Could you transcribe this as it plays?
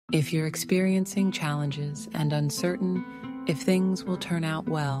If you're experiencing challenges and uncertain if things will turn out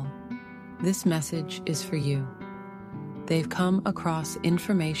well, this message is for you. They've come across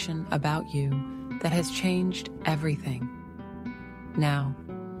information about you that has changed everything. Now,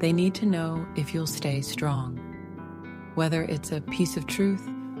 they need to know if you'll stay strong. Whether it's a piece of truth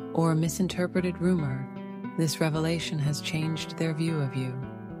or a misinterpreted rumor, this revelation has changed their view of you.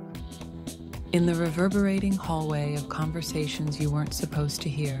 In the reverberating hallway of conversations you weren't supposed to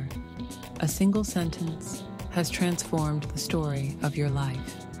hear, a single sentence has transformed the story of your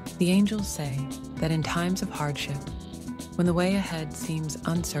life. The angels say that in times of hardship, when the way ahead seems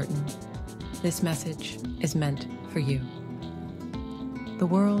uncertain, this message is meant for you. The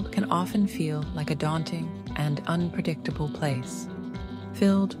world can often feel like a daunting and unpredictable place,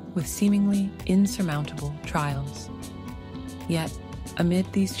 filled with seemingly insurmountable trials. Yet, amid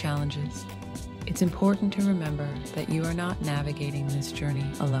these challenges, it's important to remember that you are not navigating this journey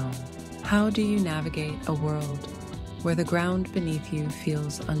alone. How do you navigate a world where the ground beneath you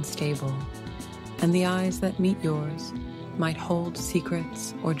feels unstable, and the eyes that meet yours might hold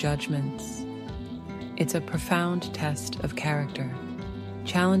secrets or judgments? It's a profound test of character,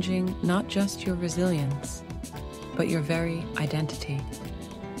 challenging not just your resilience, but your very identity.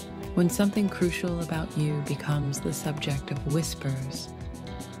 When something crucial about you becomes the subject of whispers,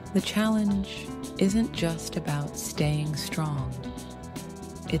 the challenge isn't just about staying strong.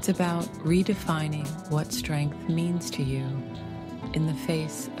 It's about redefining what strength means to you in the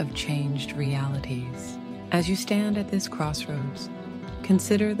face of changed realities. As you stand at this crossroads,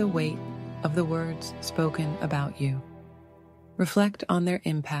 consider the weight of the words spoken about you. Reflect on their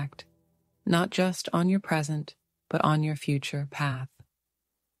impact, not just on your present, but on your future path.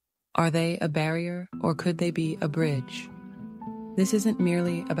 Are they a barrier, or could they be a bridge? This isn't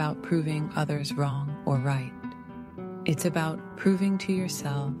merely about proving others wrong or right. It's about proving to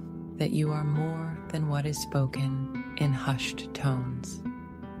yourself that you are more than what is spoken in hushed tones.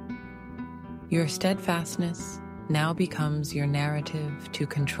 Your steadfastness now becomes your narrative to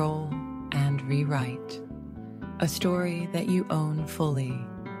control and rewrite, a story that you own fully,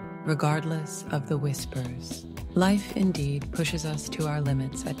 regardless of the whispers. Life indeed pushes us to our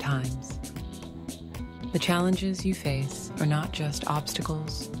limits at times. The challenges you face are not just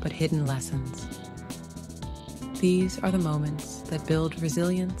obstacles, but hidden lessons. These are the moments that build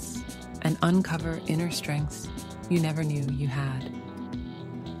resilience and uncover inner strengths you never knew you had.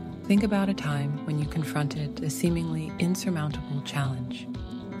 Think about a time when you confronted a seemingly insurmountable challenge.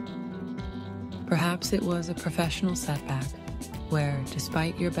 Perhaps it was a professional setback where,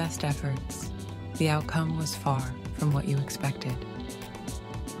 despite your best efforts, the outcome was far from what you expected.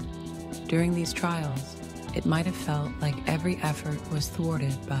 During these trials, it might have felt like every effort was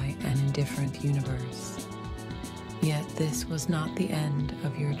thwarted by an indifferent universe. Yet this was not the end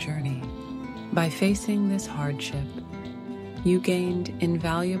of your journey. By facing this hardship, you gained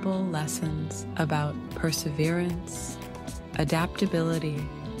invaluable lessons about perseverance, adaptability,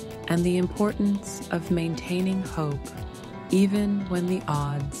 and the importance of maintaining hope even when the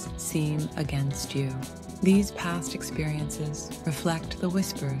odds seem against you. These past experiences reflect the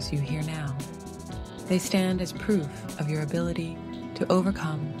whispers you hear now. They stand as proof of your ability to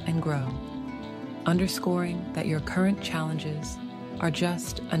overcome and grow, underscoring that your current challenges are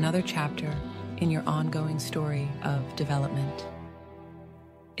just another chapter in your ongoing story of development.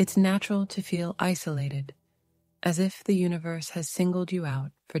 It's natural to feel isolated, as if the universe has singled you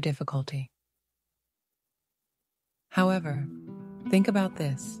out for difficulty. However, think about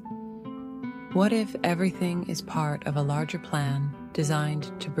this. What if everything is part of a larger plan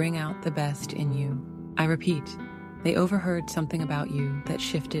designed to bring out the best in you? I repeat, they overheard something about you that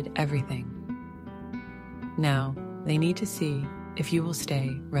shifted everything. Now, they need to see if you will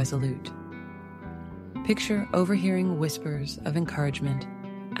stay resolute. Picture overhearing whispers of encouragement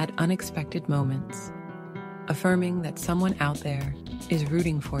at unexpected moments, affirming that someone out there is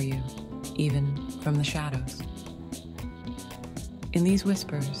rooting for you, even from the shadows. In these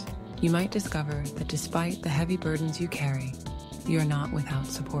whispers, you might discover that despite the heavy burdens you carry, you're not without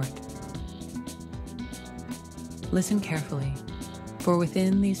support. Listen carefully, for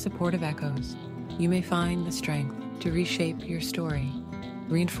within these supportive echoes, you may find the strength to reshape your story,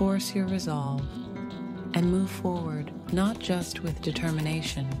 reinforce your resolve, and move forward not just with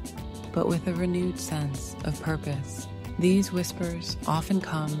determination, but with a renewed sense of purpose. These whispers often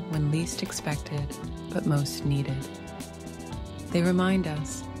come when least expected, but most needed. They remind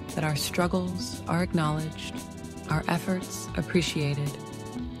us that our struggles are acknowledged, our efforts appreciated,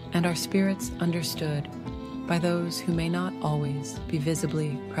 and our spirits understood by those who may not always be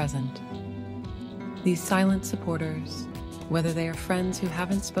visibly present. These silent supporters whether they are friends who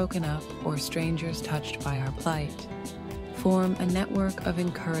haven't spoken up or strangers touched by our plight, form a network of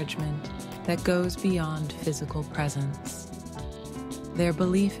encouragement that goes beyond physical presence. Their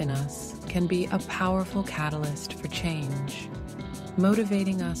belief in us can be a powerful catalyst for change,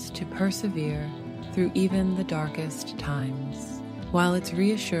 motivating us to persevere through even the darkest times. While it's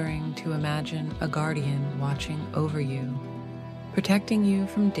reassuring to imagine a guardian watching over you, protecting you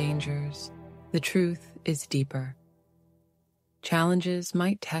from dangers, the truth is deeper. Challenges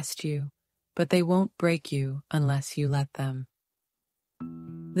might test you, but they won't break you unless you let them.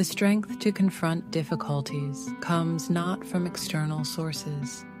 The strength to confront difficulties comes not from external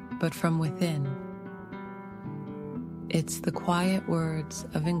sources, but from within. It's the quiet words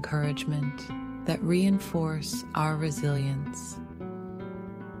of encouragement that reinforce our resilience,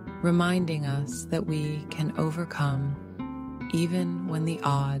 reminding us that we can overcome even when the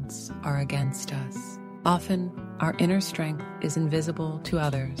odds are against us. Often, our inner strength is invisible to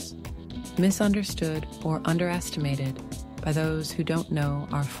others, misunderstood or underestimated by those who don't know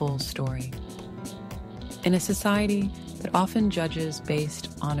our full story. In a society that often judges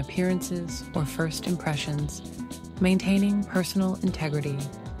based on appearances or first impressions, maintaining personal integrity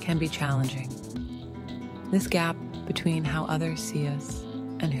can be challenging. This gap between how others see us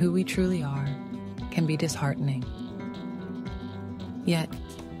and who we truly are can be disheartening. Yet,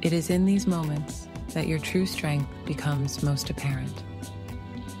 it is in these moments that your true strength becomes most apparent.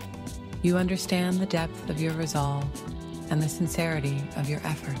 You understand the depth of your resolve and the sincerity of your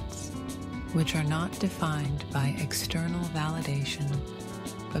efforts, which are not defined by external validation,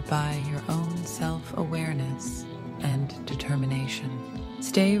 but by your own self-awareness and determination.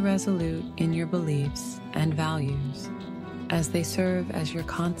 Stay resolute in your beliefs and values, as they serve as your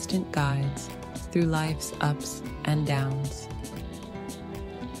constant guides through life's ups and downs.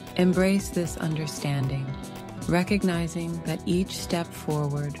 Embrace this understanding, recognizing that each step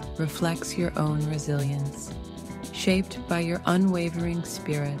forward reflects your own resilience, shaped by your unwavering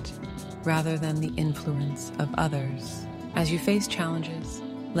spirit rather than the influence of others. As you face challenges,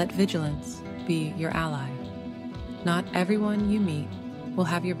 let vigilance be your ally. Not everyone you meet will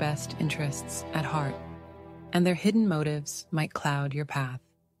have your best interests at heart, and their hidden motives might cloud your path.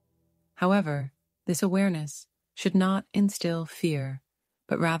 However, this awareness should not instill fear,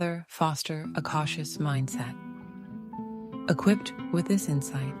 but rather foster a cautious mindset. Equipped with this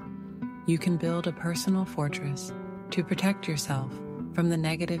insight, you can build a personal fortress to protect yourself from the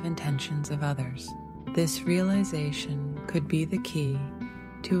negative intentions of others. This realization could be the key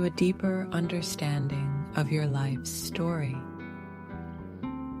to a deeper understanding of your life's story.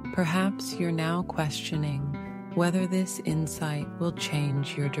 Perhaps you're now questioning whether this insight will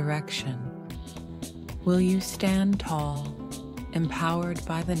change your direction. Will you stand tall, empowered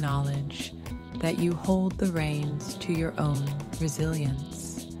by the knowledge that you hold the reins to your own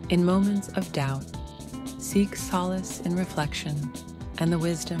resilience? In moments of doubt, seek solace in reflection and the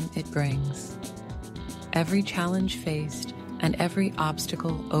wisdom it brings. Every challenge faced and every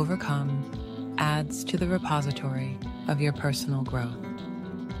obstacle overcome adds to the repository of your personal growth.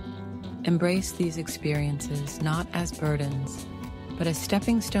 Embrace these experiences not as burdens, but as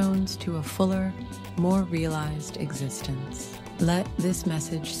stepping stones to a fuller, more realized existence. Let this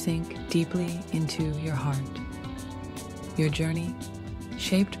message sink deeply into your heart. Your journey,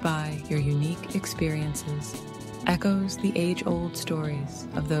 shaped by your unique experiences, echoes the age-old stories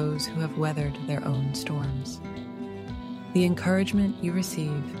of those who have weathered their own storms. The encouragement you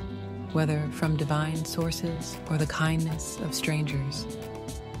receive, whether from divine sources or the kindness of strangers,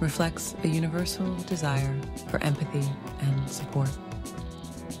 reflects a universal desire for empathy and support.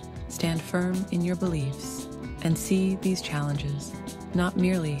 Stand firm in your beliefs and see these challenges not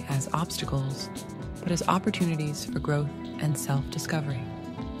merely as obstacles, but as opportunities for growth and self-discovery.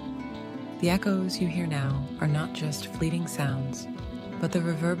 The echoes you hear now are not just fleeting sounds, but the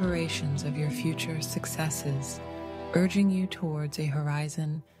reverberations of your future successes, urging you towards a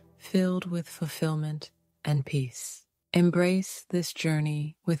horizon filled with fulfillment and peace. Embrace this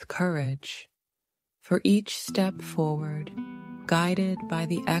journey with courage, for each step forward, guided by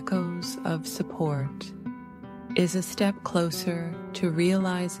the echoes of support, is a step closer to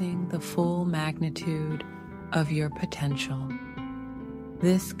realizing the full magnitude of your potential.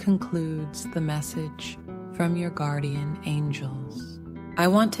 This concludes the message from your guardian angels. I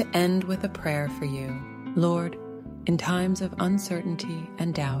want to end with a prayer for you. Lord, in times of uncertainty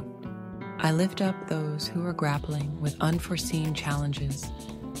and doubt, I lift up those who are grappling with unforeseen challenges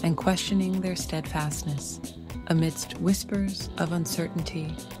and questioning their steadfastness amidst whispers of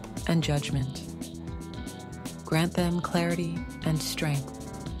uncertainty and judgment. Grant them clarity and strength.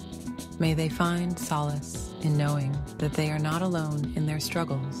 May they find solace in knowing that they are not alone in their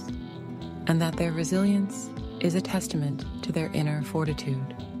struggles and that their resilience is a testament to their inner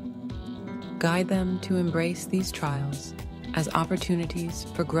fortitude. Guide them to embrace these trials as opportunities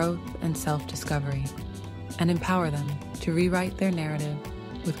for growth and self-discovery, and empower them to rewrite their narrative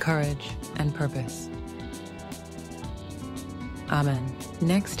with courage and purpose. Amen.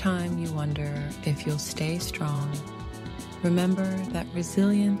 Next time you wonder if you'll stay strong, remember that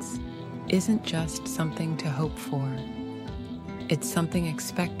resilience isn't just something to hope for. It's something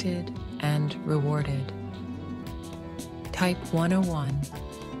expected and rewarded. Type 101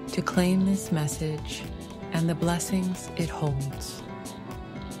 to claim this message and the blessings it holds.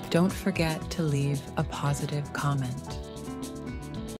 Don't forget to leave a positive comment.